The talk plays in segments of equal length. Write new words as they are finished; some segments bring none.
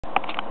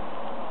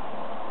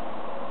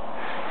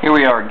Here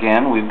we are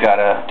again. We've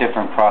got a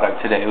different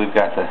product today. We've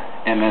got the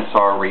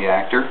MSR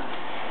Reactor.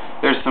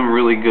 There's some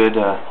really good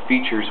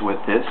features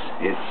with this.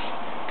 It's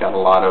got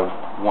a lot of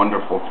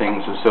wonderful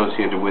things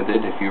associated with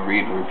it. If you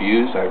read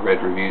reviews, I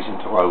read reviews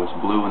until I was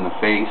blue in the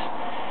face,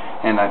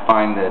 and I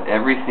find that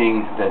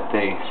everything that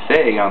they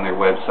say on their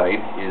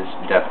website is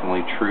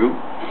definitely true.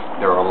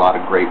 There are a lot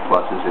of great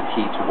pluses. It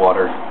heats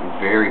water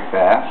very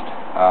fast.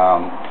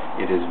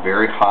 It is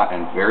very hot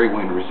and very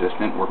wind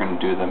resistant. We're going to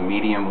do the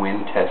medium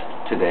wind test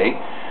today,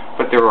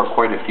 but there are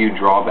quite a few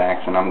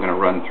drawbacks, and I'm going to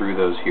run through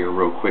those here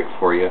real quick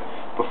for you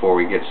before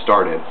we get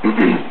started.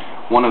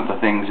 One of the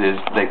things is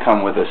they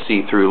come with a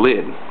see-through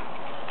lid.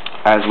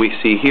 As we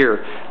see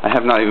here, I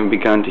have not even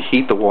begun to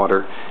heat the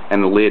water,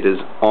 and the lid has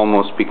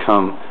almost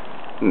become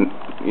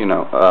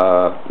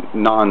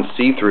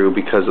non-see-through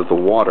because of the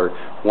water.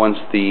 Once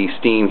the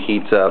steam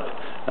heats up,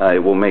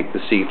 it will make the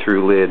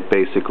see-through lid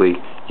basically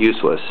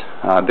useless.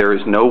 There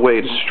is no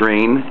way to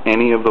strain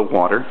any of the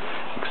water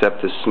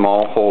except this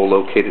small hole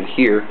located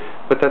here,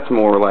 but that's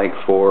more like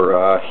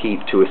for heat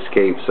to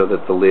escape so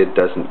that the lid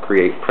doesn't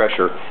create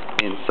pressure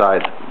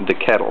inside the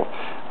kettle.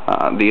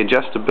 The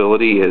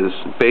adjustability is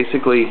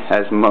basically,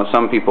 as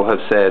some people have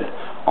said,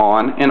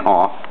 on and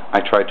off. I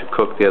tried to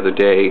cook the other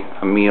day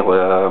a meal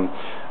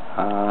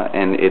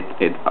and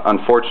it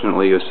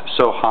unfortunately was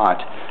so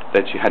hot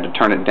that you had to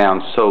turn it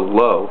down so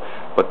low,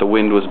 but the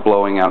wind was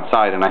blowing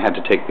outside and I had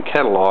to take the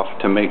kettle off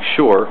to make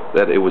sure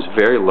that it was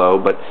very low,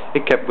 but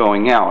it kept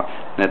going out,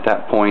 and at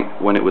that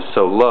point when it was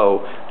so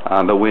low,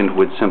 the wind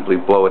would simply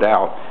blow it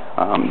out.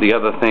 The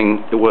other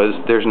thing was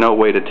there's no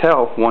way to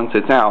tell once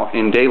it's out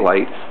in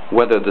daylight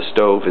whether the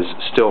stove is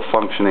still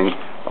functioning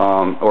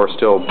or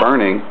still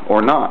burning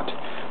or not.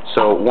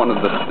 So one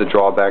of the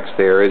drawbacks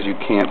there is you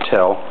can't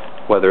tell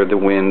whether the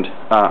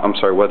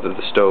whether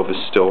the stove is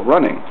still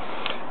running.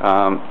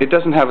 It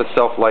doesn't have a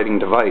self-lighting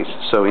device,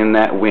 so in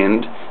that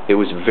wind it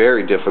was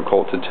very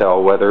difficult to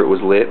tell whether it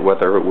was lit,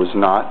 whether it was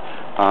not.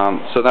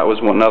 So that was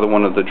another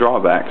one of the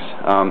drawbacks.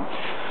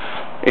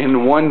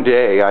 In one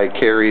day I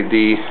carried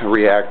the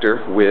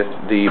reactor with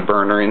the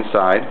burner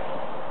inside.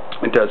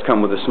 It does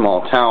come with a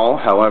small towel.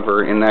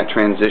 However, in that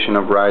transition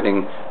of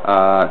riding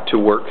to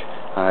work,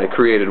 it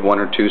created one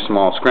or two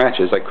small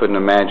scratches. I couldn't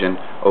imagine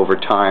over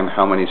time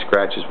how many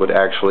scratches would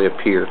actually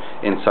appear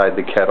inside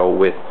the kettle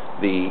with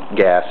the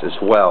gas as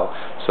well.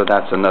 So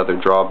that's another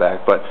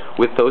drawback. But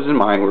with those in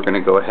mind, we're going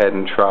to go ahead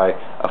and try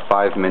a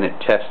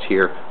 5-minute test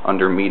here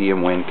under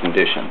medium wind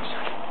conditions.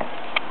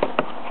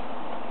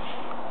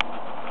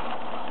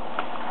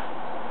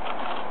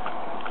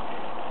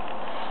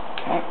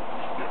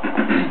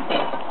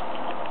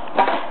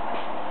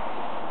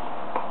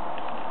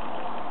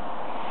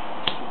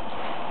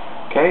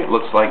 Okay, it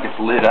looks like it's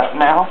lit up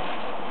now.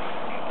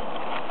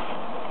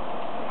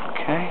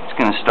 Okay, it's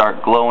going to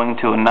start glowing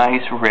to a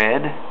nice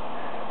red,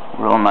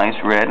 real nice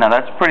red. Now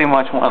that's pretty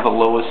much one of the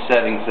lowest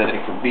settings that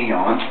it could be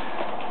on.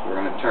 We're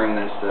going to turn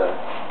this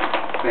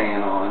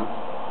fan on.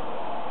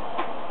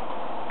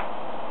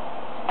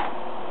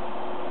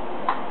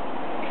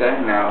 Okay,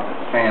 now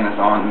the fan is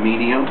on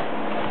medium.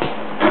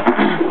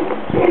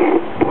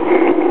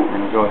 We're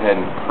going to go ahead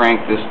and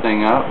crank this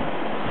thing up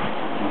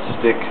and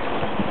stick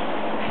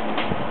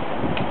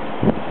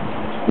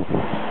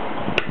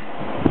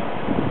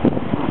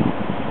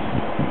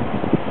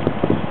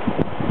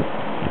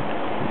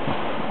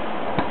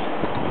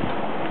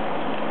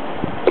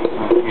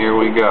Here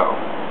we go.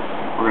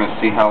 We're going to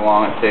see how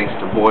long it takes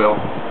to boil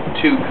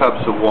 2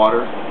 cups of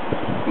water.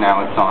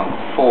 Now it's on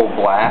full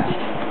blast.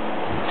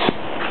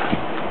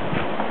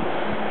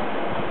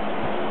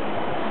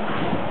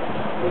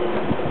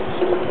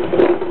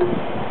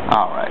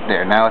 Alright,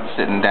 there. Now it's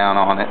sitting down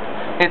on it.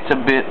 It's a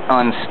bit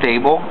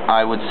unstable,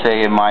 I would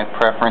say, in my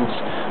preference.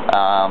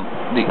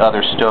 The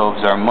other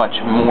stoves are much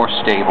more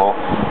stable,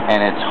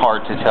 and it's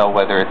hard to tell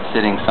whether it's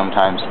sitting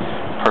sometimes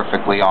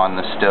perfectly on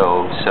the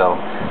stove. So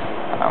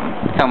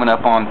coming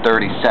up on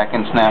 30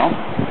 seconds now.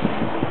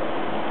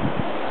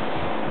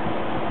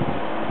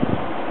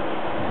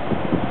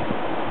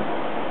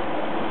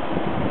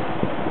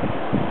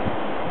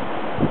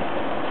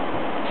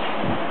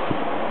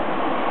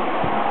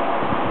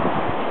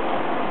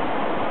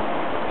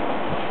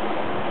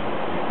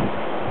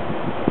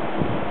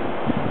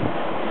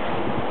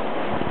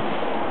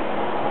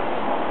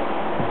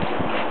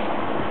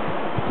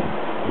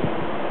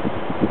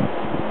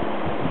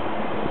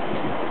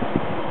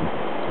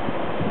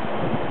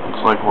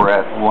 Looks like we're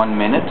at 1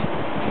 minute.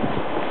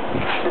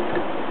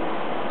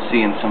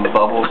 Seeing some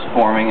bubbles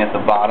forming at the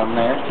bottom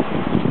there.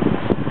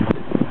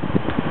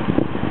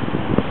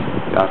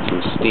 Got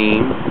some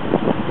steam.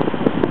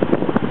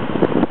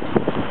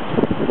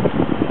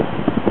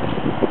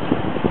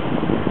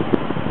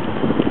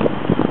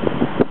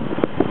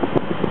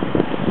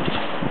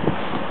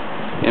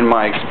 In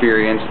my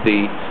experience,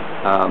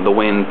 the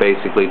wind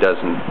basically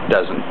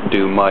doesn't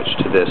do much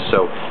to this.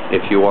 So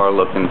if you are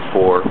looking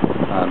for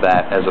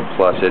that as a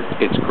plus,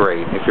 it's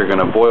great. If you're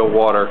going to boil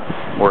water,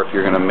 or if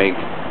you're going to make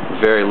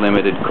very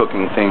limited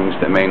cooking things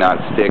that may not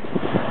stick,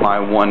 my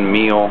one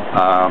meal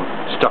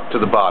stuck to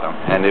the bottom,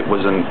 and it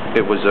was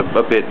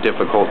a bit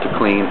difficult to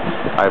clean.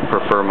 I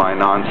prefer my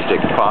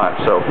non-stick pot.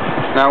 So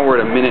now we're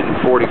at 1 minute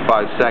and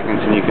 45 seconds,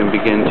 and you can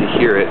begin to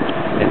hear it.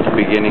 It's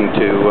beginning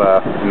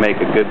to make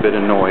a good bit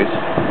of noise.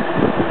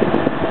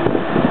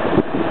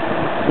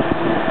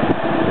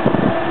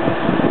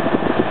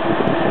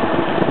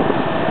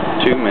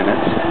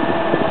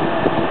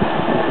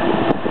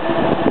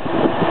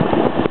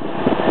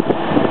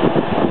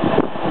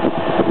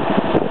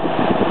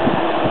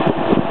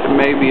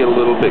 Maybe a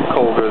little bit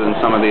colder than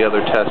some of the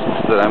other tests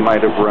that I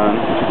might have run,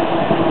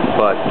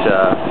 but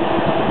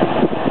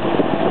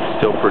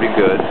still pretty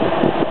good.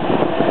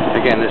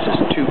 Again, this is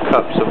 2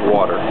 cups of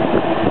water.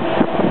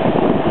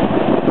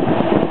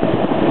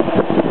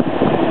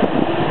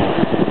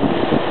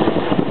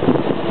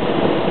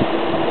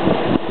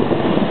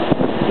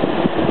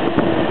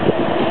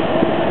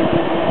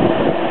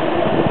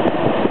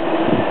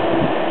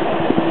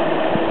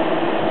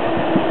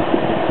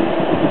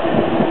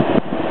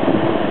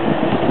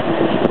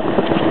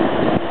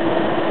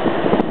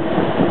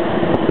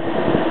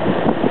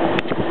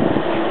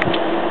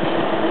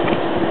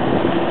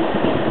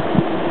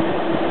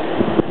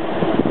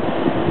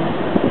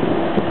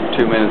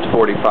 Minutes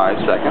 45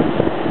 seconds,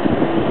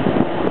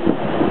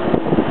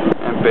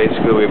 and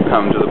basically we've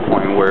come to the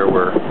point where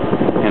we're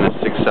in a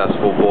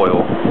successful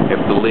boil.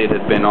 If the lid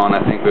had been on,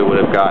 I think we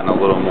would have gotten a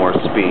little more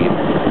speed.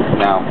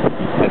 Now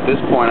at this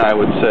point I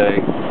would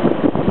say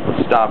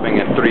stopping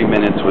at 3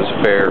 minutes was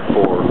fair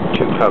for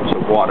 2 cups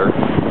of water.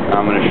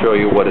 I'm going to show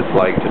you what it's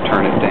like to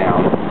turn it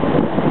down.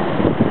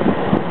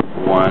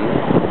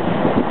 1,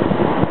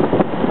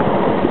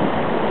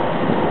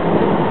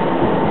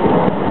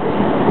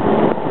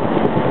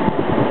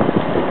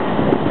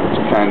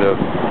 kind of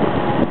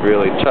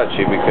really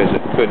touchy because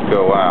it could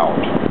go out.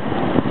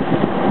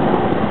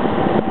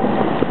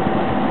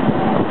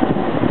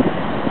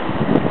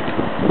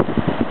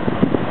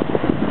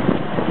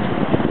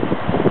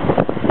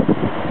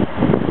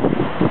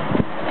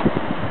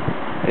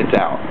 It's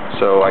out.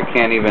 So I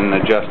can't even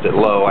adjust it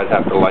low. I'd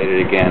have to light it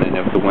again, and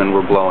if the wind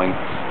were blowing,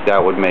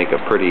 that would make a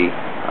pretty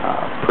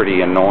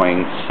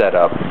annoying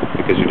setup,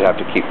 because you'd have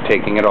to keep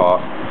taking it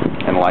off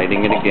and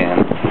lighting it again,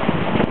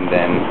 and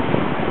then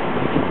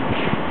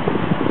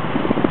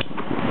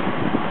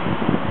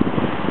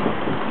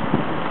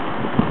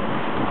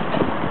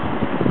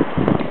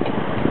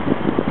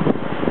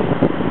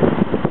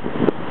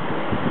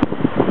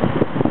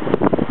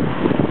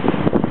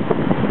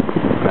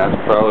that's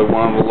probably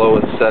one of the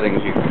lowest settings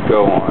you could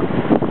go on.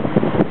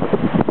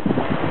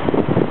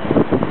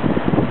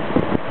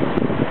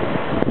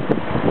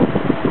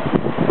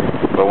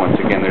 But once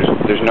again,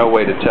 there's no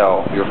way to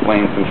tell your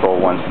flame control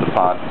once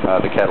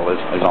the kettle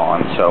is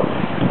on. So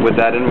with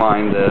that in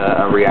mind,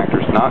 a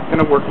reactor's not going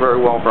to work very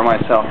well for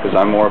myself because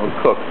I'm more of a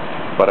cook,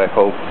 but I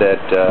hope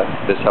that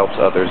this helps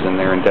others in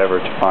their endeavor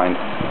to find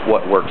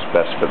what works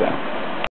best for them.